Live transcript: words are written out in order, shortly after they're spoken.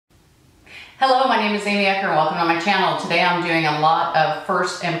Hello, my name is Amy Ecker and welcome to my channel. Today I'm doing a lot of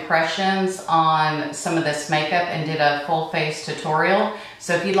first impressions on some of this makeup and did a full face tutorial.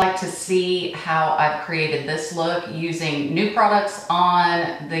 So if you'd like to see how I've created this look using new products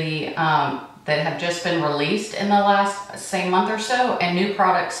on the that have just been released in the last, say, month or so, and new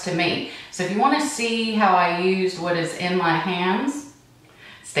products to me. So if you want to see how I used what is in my hands,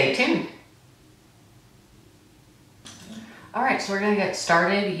 stay tuned. All right, so we're gonna get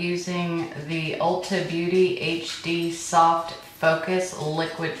started using the Ulta Beauty HD Soft Focus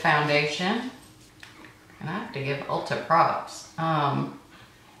Liquid Foundation. And I have to give Ulta props.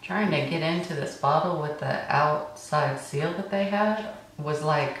 Trying to get into this bottle with the outside seal that they had was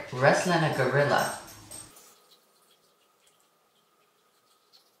like wrestling a gorilla.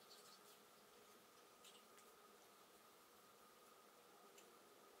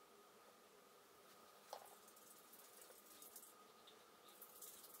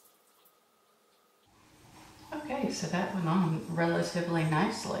 Okay, so that went on relatively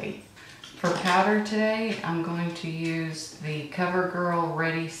nicely. For powder today, I'm going to use the Covergirl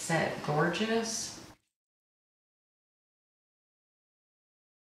Ready Set Gorgeous.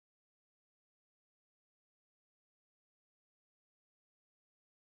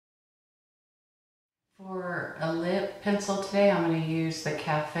 For a lip pencil today, I'm going to use the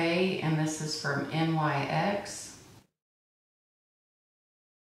Café, and this is from NYX.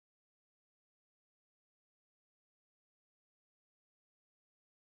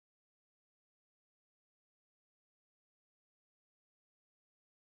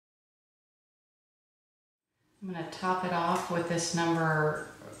 I'm going to top it off with this number,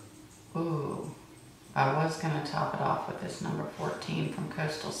 I was going to top it off with this number 14 from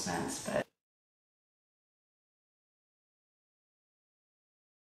Coastal Scents, but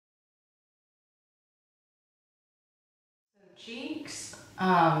cheeks,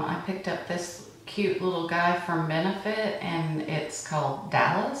 I picked up this cute little guy from Benefit and it's called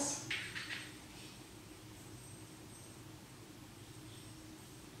Dallas.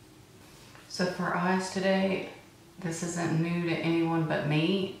 So for eyes today, this isn't new to anyone but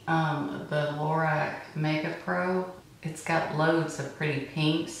me. The Lorac Makeup Pro, it's got loads of pretty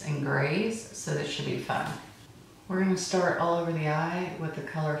pinks and grays, so this should be fun. We're gonna start all over the eye with the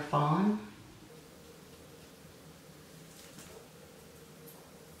color Fawn.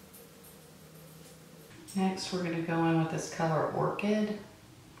 Next, we're gonna go in with this color Orchid.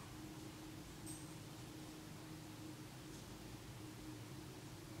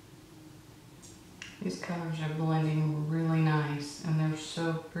 These colors are blending really nice and they're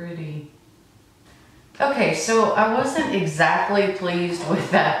so pretty. Okay, so I wasn't exactly pleased with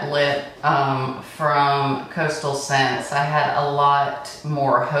that lip from Coastal Scents. I had a lot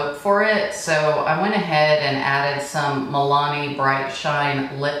more hope for it, so I went ahead and added some Milani Bright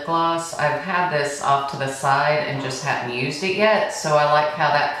Shine lip gloss. I've had this off to the side and just hadn't used it yet, so I like how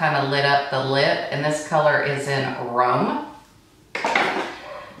that kind of lit up the lip, and this color is in Rome.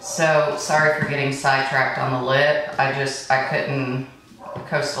 So sorry for getting sidetracked on the lip. I couldn't.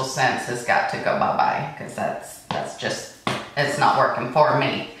 Coastal Scents has got to go bye-bye because that's just, it's not working for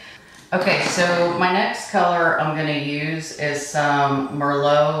me. Okay, so my next color I'm gonna use is some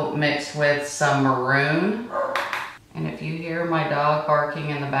Merlot mixed with some maroon. And if you hear my dog barking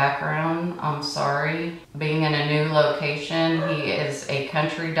in the background, I'm sorry. Being in a new location, he is a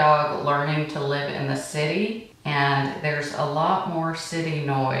country dog learning to live in the city. And there's a lot more city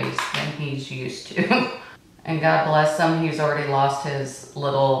noise than he's used to. And God bless him, he's already lost his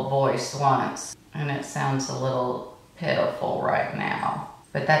little voice once. And it sounds a little pitiful right now.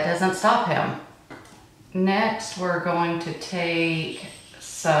 But that doesn't stop him. Next, we're going to take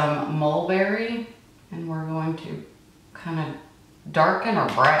some mulberry and we're going to kind of darken or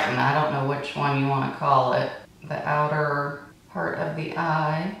brighten, I don't know which one you want to call it, the outer part of the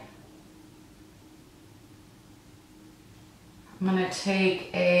eye. I'm going to take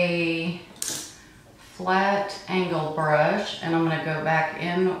a flat angle brush and I'm going to go back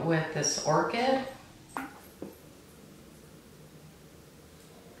in with this Orchid.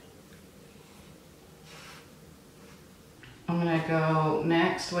 I'm going to go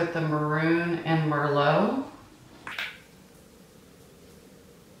next with the Maroon and Merlot.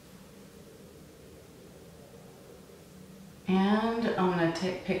 And I'm going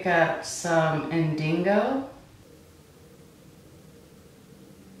to pick up some Indigo.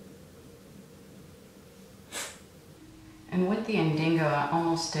 And with the Indigo, I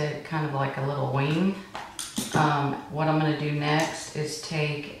almost did kind of like a little wing. What I'm going to do next is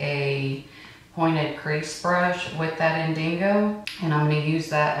take a pointed crease brush with that Indigo, and I'm going to use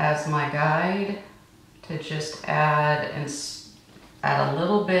that as my guide to just add a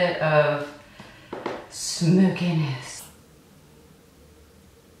little bit of smokiness.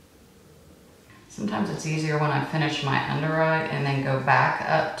 Sometimes it's easier when I finish my under eye and then go back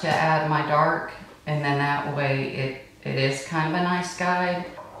up to add my dark, and then that way it is kind of a nice guide.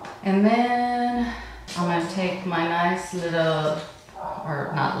 And then I'm gonna take my nice little,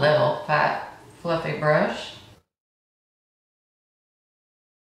 or not little, fat, fluffy brush.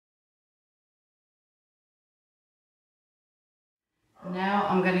 Now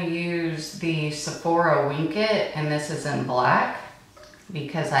I'm gonna use the Sephora Wink It, and this is in black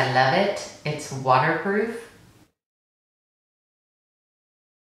because I love it. It's waterproof.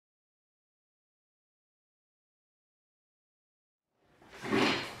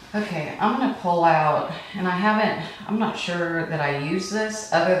 Okay, I'm gonna pull out, and I'm not sure that I use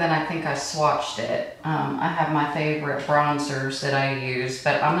this other than I think I swatched it. I have my favorite bronzers that I use,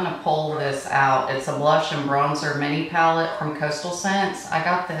 but I'm gonna pull this out. It's a blush and bronzer mini palette from Coastal Scents. I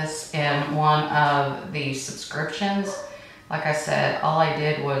got this in one of the subscriptions. Like I said, all I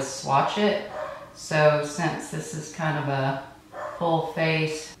did was swatch it. So since this is kind of a full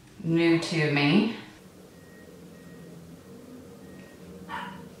face, new to me,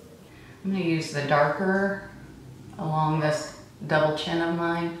 I'm gonna use the darker along this double chin of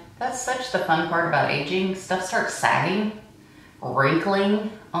mine. That's such the fun part about aging. Stuff starts sagging,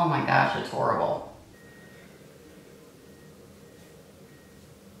 wrinkling. Oh my gosh, it's horrible.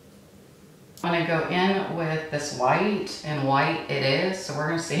 I'm gonna go in with this white, and white it is, so we're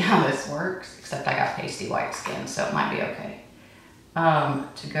gonna see how this works, except I got pasty white skin, so it might be okay.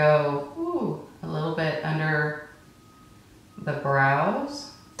 To go a little bit under the brows.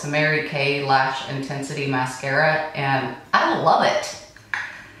 It's a Mary Kay Lash Intensity Mascara, and I love it.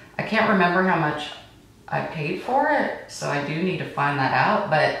 I can't remember how much I paid for it, so I do need to find that out,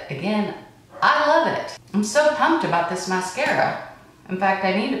 but again, I love it. I'm so pumped about this mascara. In fact,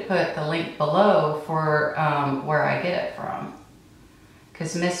 I need to put the link below for where I get it from,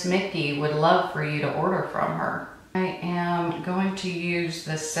 because Miss Mickey would love for you to order from her. I am going to use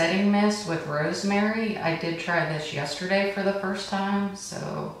the setting mist with rosemary. I did try this yesterday for the first time,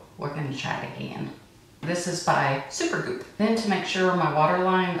 so we're gonna chat again. This is by Supergoop. Then to make sure my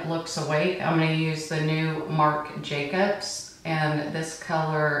waterline looks awake, I'm gonna use the new Marc Jacobs, and this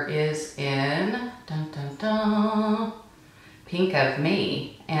color is in dun, dun, dun, Pink of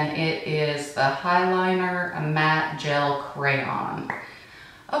Me, and it is the Highliner Matte Gel Crayon.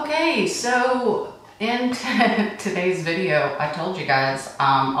 Okay, so in today's video, I told you guys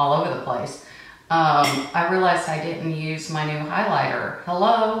all over the place. I realized I didn't use my new highlighter.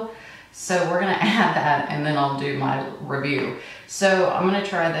 Hello. So we're gonna add that, and then I'll do my review. So I'm gonna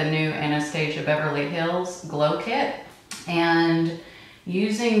try the new Anastasia Beverly Hills Glow Kit, and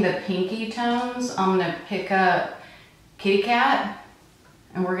using the pinky tones, I'm gonna pick up Kitty Cat,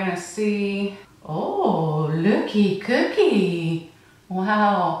 and we're gonna see, oh, looky cookie.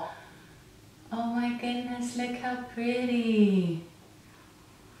 Wow. Oh my goodness, look how pretty.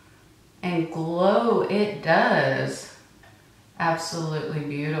 And glow it does. Absolutely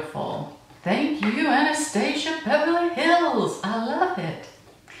beautiful. Thank you, Anastasia Beverly Hills. I love it.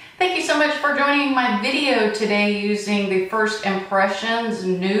 Thank you so much for joining my video today using the first impressions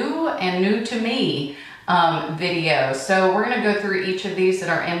new and new to me video. So we're gonna go through each of these that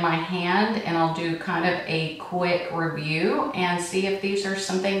are in my hand, and I'll do kind of a quick review and see if these are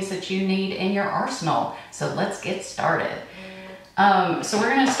some things that you need in your arsenal. So let's get started. So we're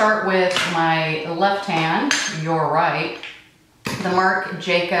gonna start with my left hand, your right, the Marc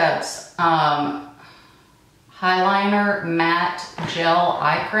Jacobs Highliner Matte Gel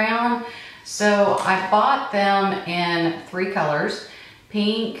Eye Crayon. So I bought them in 3 colors,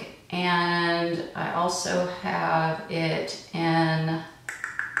 pink, and I also have it in,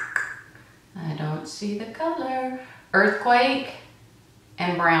 I don't see the color, Earthquake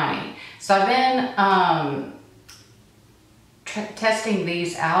and Brownie. So I've been testing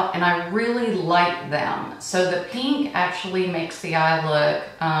these out, and I really like them. So the pink actually makes the eye look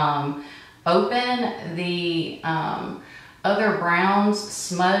open. The other browns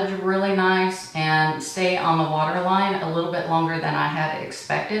smudge really nice and stay on the waterline a little bit longer than I had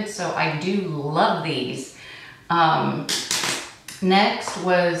expected. So I do love these. Next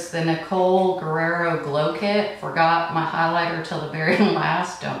was the Nicole Guerrerio Glow Kit. Forgot my highlighter till the very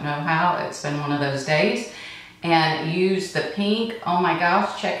last. Don't know how. It's been one of those days. And use the pink. Oh my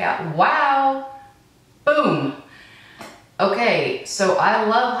gosh, check out. Wow. Boom. Okay, so I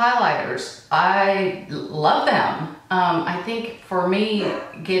love highlighters. I love them. I think for me,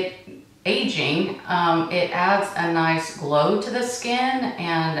 aging, it adds a nice glow to the skin,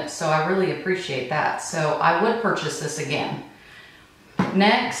 and so I really appreciate that. So I would purchase this again.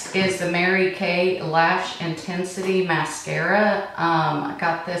 Next is the Mary Kay Lash Intensity Mascara. I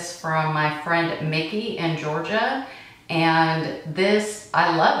got this from my friend Mickey in Georgia, and this,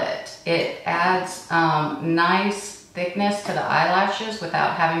 I love it. It adds nice thickness to the eyelashes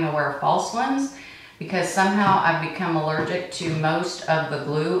without having to wear false ones, because somehow I've become allergic to most of the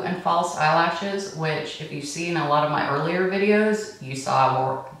glue and false eyelashes, which if you've seen a lot of my earlier videos, you saw I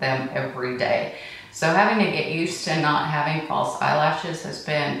wore them every day. So having to get used to not having false eyelashes has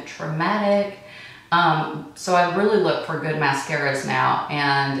been traumatic. So I really look for good mascaras now,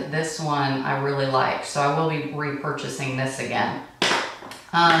 and this one I really like. So I will be repurchasing this again.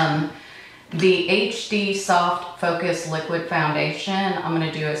 The HD Soft Focus Liquid Foundation, I'm going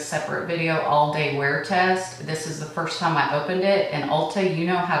to do a separate video all day wear test. This is the first time I opened it, and Ulta, you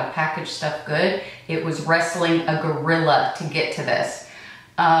know how to package stuff good. It was wrestling a gorilla to get to this.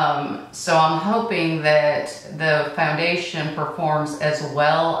 So I'm hoping that the foundation performs as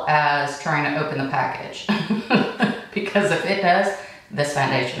well as trying to open the package. Because if it does, this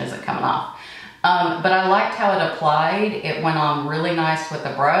foundation isn't coming off. But I liked how it applied. It went on really nice with the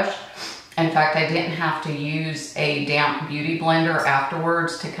brush. In fact, I didn't have to use a damp beauty blender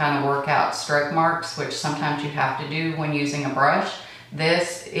afterwards to kind of work out stroke marks, which sometimes you have to do when using a brush.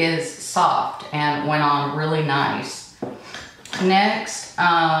 This is soft and went on really nice. Next,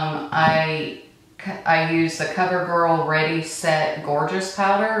 I use the CoverGirl Ready Set Gorgeous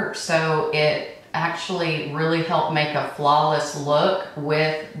Powder. So it actually really helped make a flawless look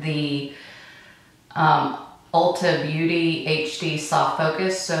with the Ulta Beauty HD Soft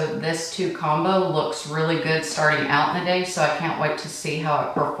Focus. So this two combo looks really good starting out in the day. So I can't wait to see how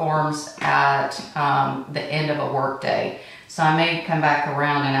it performs at the end of a work day. So I may come back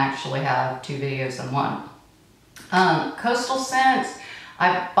around and actually have two videos in one. Coastal Scents,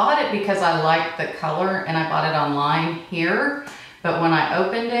 I bought it because I liked the color and I bought it online here. But when I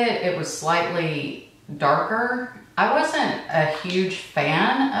opened it, it was slightly darker. I wasn't a huge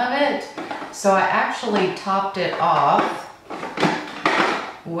fan of it, so I actually topped it off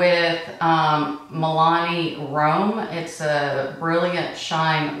with Miliani Rome. It's a Brilliant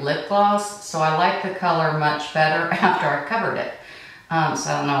Shine lip gloss, so I like the color much better after I covered it.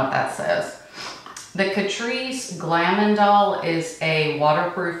 So I don't know what that says. The Catrice Glamandol is a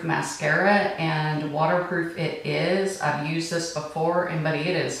waterproof mascara, and waterproof it is. I've used this before, but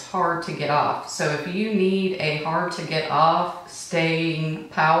it is hard to get off. So if you need a hard to get off staying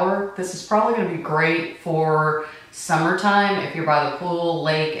power, this is probably going to be great for summertime if you're by the pool,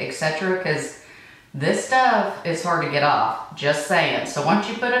 lake, etc. because this stuff is hard to get off, just saying. So once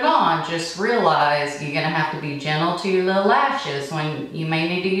you put it on, just realize you're going to have to be gentle to your little lashes when you may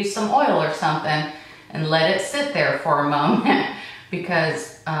need to use some oil or something, and let it sit there for a moment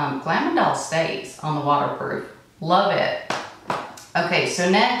because Glamandol stays on the waterproof. Love it. Okay, so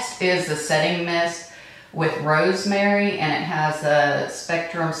next is the setting mist with rosemary, and it has a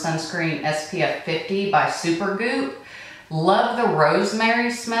Spectrum Sunscreen SPF 50 by Supergoop. Love the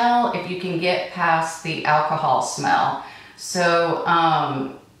rosemary smell if you can get past the alcohol smell. So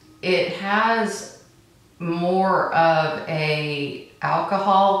it has more of a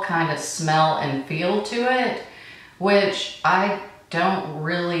alcohol kind of smell and feel to it, which I don't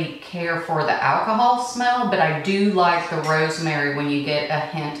really care for the alcohol smell, but I do like the rosemary when you get a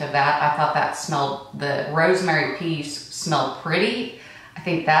hint of that. I thought that smelled, the rosemary piece smelled pretty. I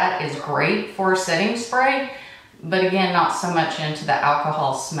think that is great for a setting spray, but again, not so much into the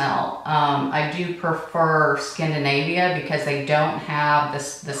alcohol smell. I do prefer Scandinavia because they don't have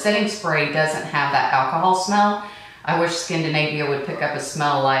this, the setting spray doesn't have that alcohol smell. I wish Scandinavia would pick up a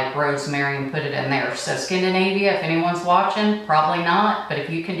smell like rosemary and put it in there. So Scandinavia, if anyone's watching, probably not, but if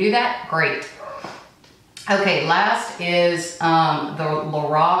you can do that, great. Okay, last is the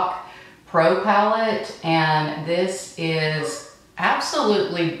Lorac Pro Palette, and this is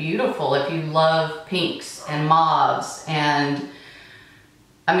absolutely beautiful if you love pinks and mauves and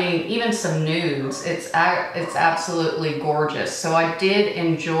I mean even some nudes. It's absolutely gorgeous. So I did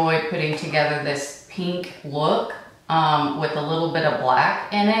enjoy putting together this pink look with a little bit of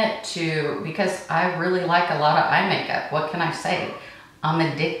black in it too, because I really like a lot of eye makeup. What can I say? I'm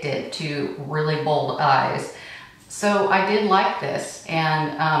addicted to really bold eyes. So I did like this,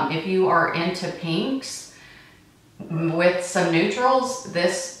 and if you are into pinks with some neutrals,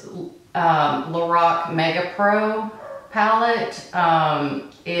 this Lorac Mega Pro palette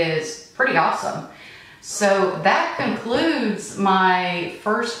is pretty awesome. So that concludes my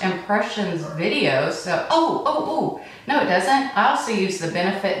first impressions video. So, no it doesn't. I also use the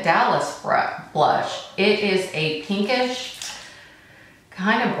Benefit Dallas blush. It is a pinkish,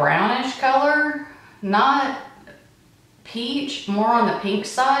 kind of brownish color. Not peach, more on the pink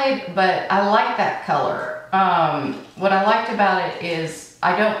side, but I like that color. What I liked about it is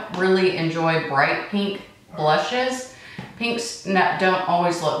I don't really enjoy bright pink blushes. Pinks don't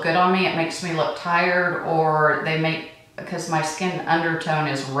always look good on me. It makes me look tired, or they make, because my skin undertone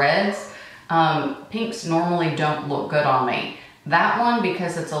is reds, pinks normally don't look good on me. That one,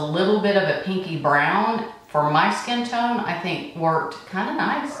 because it's a little bit of a pinky brown, for my skin tone, I think worked kind of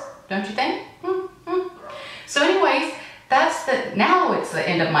nice, don't you think? So anyways, now it's the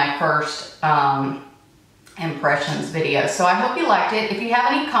end of my first impressions video. So I hope you liked it. If you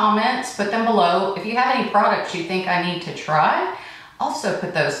have any comments, put them below. If you have any products you think I need to try, also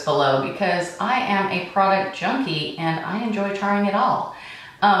put those below, because I am a product junkie and I enjoy trying it all.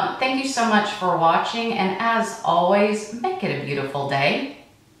 Thank you so much for watching, and as always, make it a beautiful day.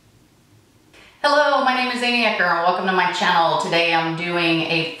 Hello, my name is NYX and welcome to my channel. Today I'm doing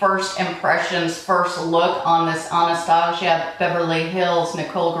a first impressions, first look on this Anastasia Beverly Hills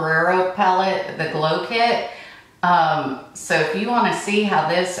Nicole Guerrerio palette, the Glow Kit. So if you want to see how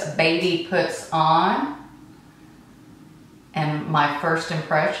this baby puts on and my first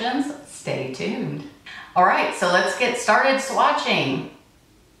impressions, stay tuned. All right, so let's get started swatching.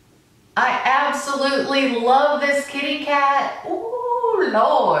 I absolutely love this kitty cat. Ooh,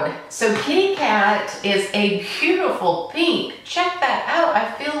 Lord. So kitty cat is a beautiful pink. Check that out.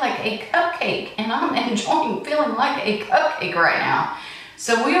 I feel like a cupcake, and I'm enjoying feeling like a cupcake right now.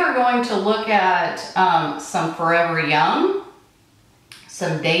 So we are going to look at some Forever Young,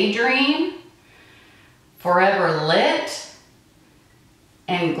 some Daydream, Forever Lit,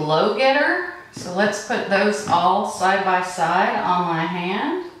 and Glow Getter. So let's put those all side by side on my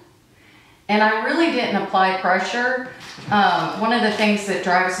hand. And I really didn't apply pressure. One of the things that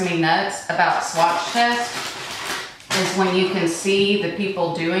drives me nuts about swatch tests is when you can see the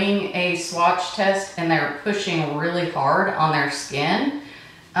people doing a swatch test and they're pushing really hard on their skin.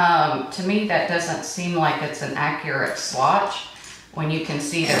 To me, that doesn't seem like it's an accurate swatch. When you can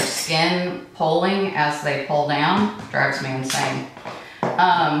see their skin pulling as they pull down, it drives me insane.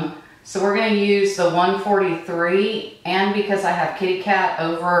 So we're going to use the 143, and because I have kitty cat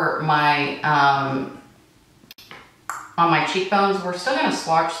over my on my cheekbones, we're still going to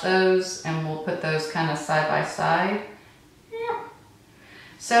swatch those, and we'll put those kind of side by side. Yeah.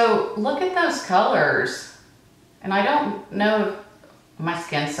 So look at those colors, and I don't know if my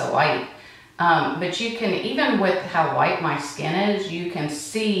skin's so white, but you can, even with how white my skin is, you can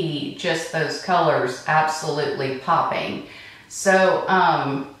see just those colors absolutely popping. So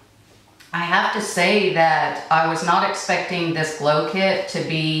I have to say that I was not expecting this glow kit to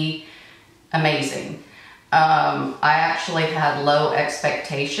be amazing. I actually had low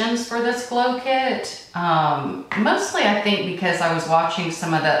expectations for this glow kit. Mostly I think because I was watching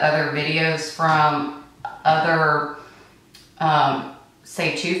some of the other videos from other,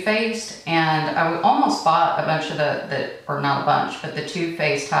 say Too Faced, and I almost bought a bunch of or not a bunch, but the Too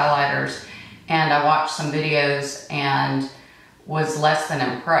Faced highlighters, and I watched some videos and was less than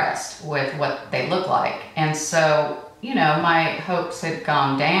impressed with what they look like. And so, you know, my hopes had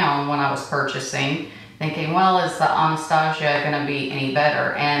gone down when I was purchasing, thinking, well, is the Anastasia gonna be any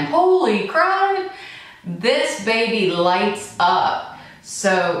better? And holy crap, this baby lights up.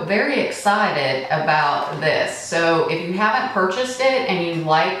 So very excited about this. So if you haven't purchased it and you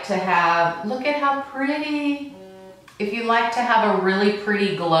like to have, look at how pretty. If you like to have a really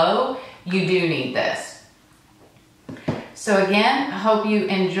pretty glow, you do need this. So again, I hope you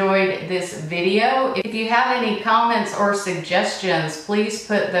enjoyed this video. If you have any comments or suggestions, please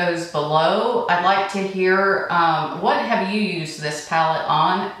put those below. I'd like to hear, what have you used this palette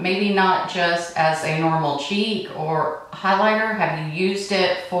on? Maybe not just as a normal cheek or highlighter. Have you used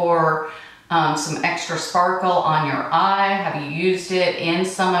it for some extra sparkle on your eye? Have you used it in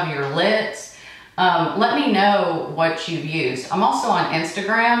some of your lids? Let me know what you've used. I'm also on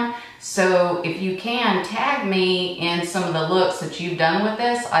Instagram, so if you can, tag me in some of the looks that you've done with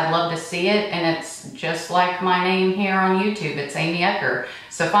this. I'd love to see it, and it's just like my name here on YouTube. It's NYX.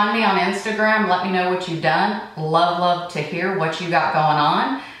 So find me on Instagram, let me know what you've done. Love to hear what you got going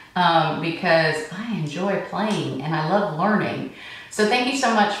on, because I enjoy playing and I love learning. So thank you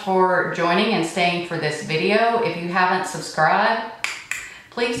so much for joining and staying for this video. If you haven't subscribed,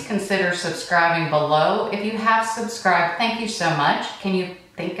 please consider subscribing below. If you have subscribed, thank you so much. Can you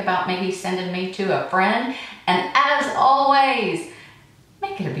think about maybe sending me to a friend? And as always,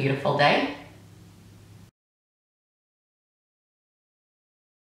 make it a beautiful day.